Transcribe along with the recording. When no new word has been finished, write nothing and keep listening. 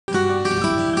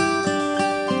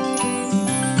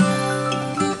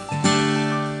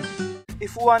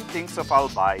one thinks of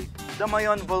Albay, the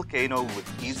Mayon volcano would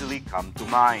easily come to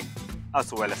mind, as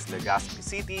well as Legazpi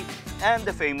City and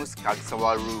the famous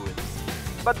Cagsawa ruins.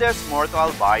 But there's more to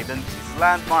Albay than these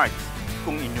landmarks.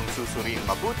 Kung inyong susuriing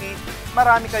mabuti,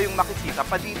 marami kayong makikita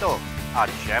pa dito.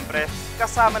 At syempre,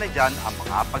 kasama na dyan ang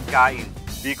mga pagkain.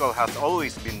 Bicol has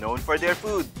always been known for their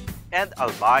food, and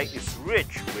Albay is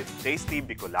rich with tasty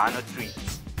Bicolano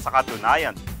treats. Sa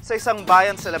katunayan, sa isang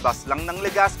bayan sa labas lang ng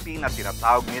Legazpi na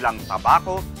tinatawag nilang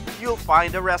Tabaco, you'll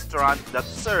find a restaurant that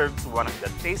serves one of the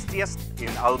tastiest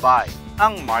in Albay,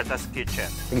 ang Martha's Kitchen.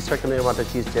 Nag-start kami ng Martha's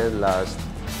Kitchen last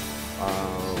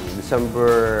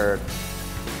December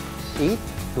 8,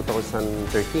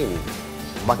 2013.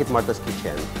 Bakit Martha's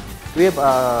Kitchen? We have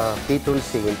a patron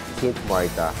saint, Saint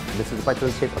Martha. This is the patron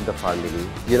saint of the family.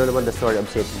 You know naman the story of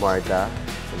Saint Martha,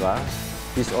 diba?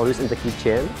 She's always in the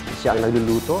kitchen. Siya ang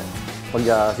nagluluto. Pag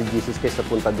si Jesus Christ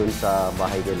napunta dun sa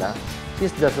bahay nila,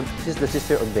 she's the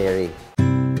sister of Mary.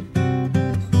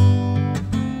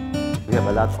 We have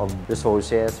a lot of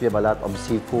resources. We have a lot of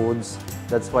seafoods.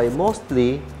 That's why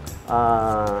mostly,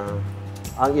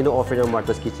 ang ino-offer ng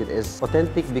Martha's Kitchen is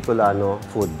authentic Bicolano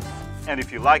food. And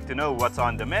if you like to know what's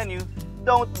on the menu,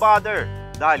 don't bother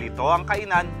dahil ito ang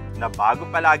kainan na bago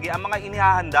palagi ang mga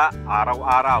inihahanda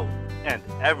araw-araw. And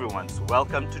everyone's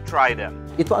welcome to try them.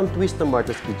 Ito ang twist ng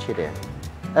Martha's Kitchen eh.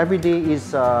 Every day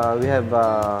is, we have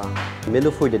menu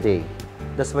for the day.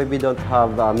 That's why we don't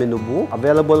have menu book.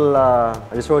 Available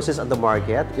resources at the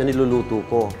market, yun niluluto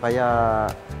ko. Kaya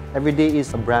every day is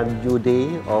a brand new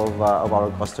day of our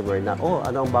customer na, oh,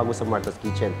 ano ang bago sa Martha's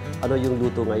Kitchen? Ano yung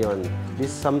luto ngayon? This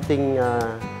is something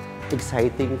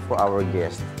exciting for our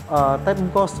guests. Type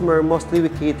of customer, mostly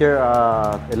we cater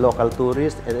local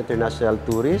tourists and international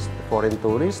tourists, foreign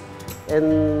tourists.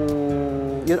 And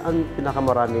yun ang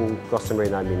pinakamaraming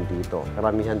customer namin dito.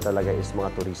 Karamihan talaga is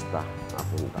mga turista na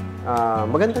punta.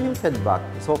 Maganda yung feedback.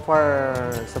 So far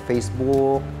sa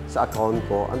Facebook, sa account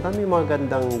ko, ang dami mga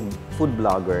gandang food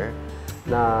blogger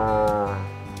na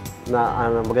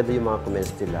maganda yung mga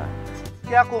comments nila.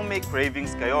 Kaya kung may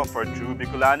cravings kayo for true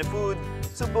Bicolano food,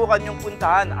 subukan niyong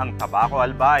puntahan ang Tabaco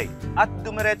Albay at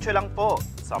dumiretso lang po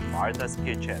sa Martha's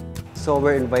Kitchen. So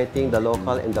we're inviting the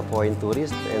local and the foreign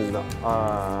tourists and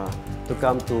to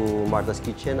come to Martha's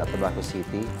Kitchen at Tabaco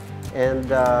City. And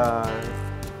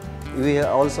we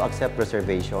also accept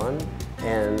reservation.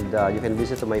 And you can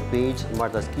visit my page,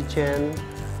 Martha's Kitchen.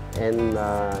 And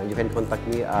you can contact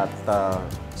me at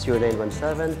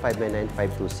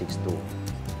 0917-599-5262.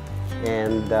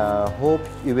 And hope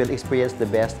you will experience the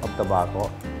best of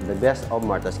Tabaco, the best of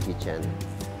Martha's Kitchen.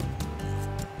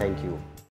 Thank you.